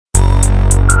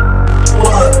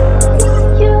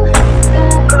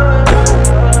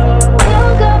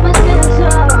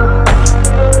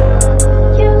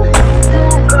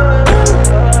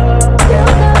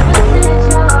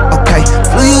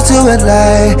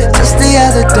just the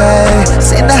other day.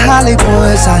 Seen the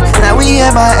Hollywood sign, now we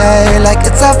MIA, like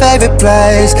it's our favorite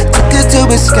place. Took her to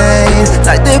Biscayne,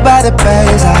 right there by the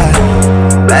bays.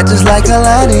 Bad just like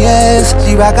Kehlani is,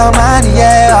 she rock on mine,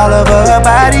 yeah, all over her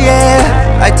body, yeah.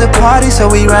 Like to party, so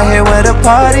we right here where the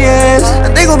party is.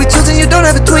 And they gon' be choosing, you don't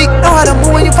have a tweak. Know how to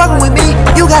move when you fucking with me.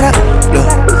 You gotta, look,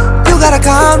 you gotta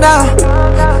calm down.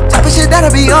 Type of shit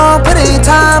that'll be on, put it in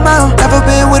time out. Never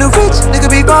been with a rich nigga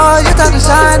before, your time to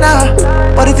shine now.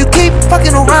 But if you keep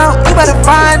fucking around, you better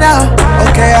find out.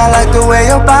 Okay, I like the way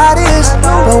your body is,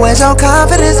 but where's your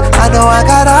confidence? I know I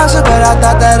got options, but I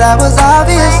thought that was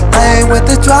obvious. I ain't with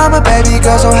the drama, baby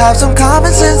girl, so have some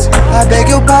common sense. I beg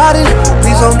your pardon,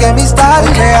 please don't get me started.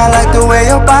 Okay, I like the way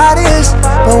your body is,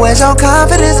 but where's your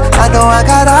confidence? I know I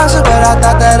got options, but I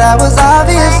thought that was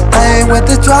obvious. I ain't with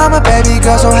the drama, baby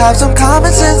girl, so have some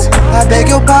common sense. I beg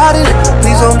your pardon,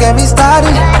 please don't get me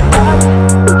started.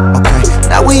 Okay,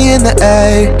 now we in the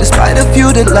A, despite a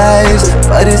few delays.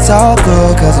 But it's all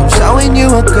good, cause I'm showing you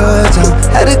a good time.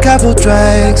 Had a couple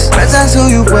drinks, friends, that's who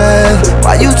you with.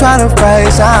 Why you tryna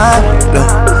face? Look,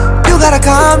 you gotta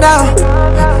calm down.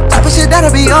 Type of shit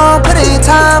that'll be on, put it in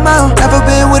time out. Never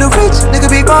been with a rich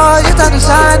nigga before, your time to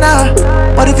shine now.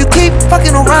 But if you keep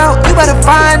fucking around, you better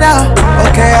find out.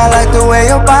 Okay, I like the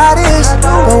way your body is,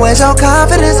 but where's your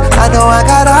confidence? I know I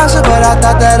got options, but I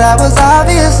thought that was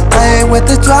obvious. I ain't with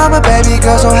the drama, baby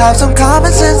girl, so have some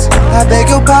common sense. I beg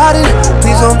your pardon,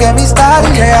 please don't get me started.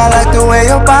 Okay, I like the way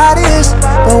your body is,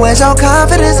 but where's your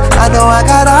confidence? I know I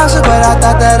got options, but I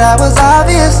thought that was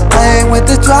obvious. I ain't with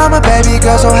the drama, baby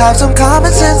girl, so have some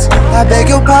common sense. I beg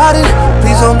your pardon,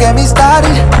 please don't get me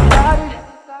started.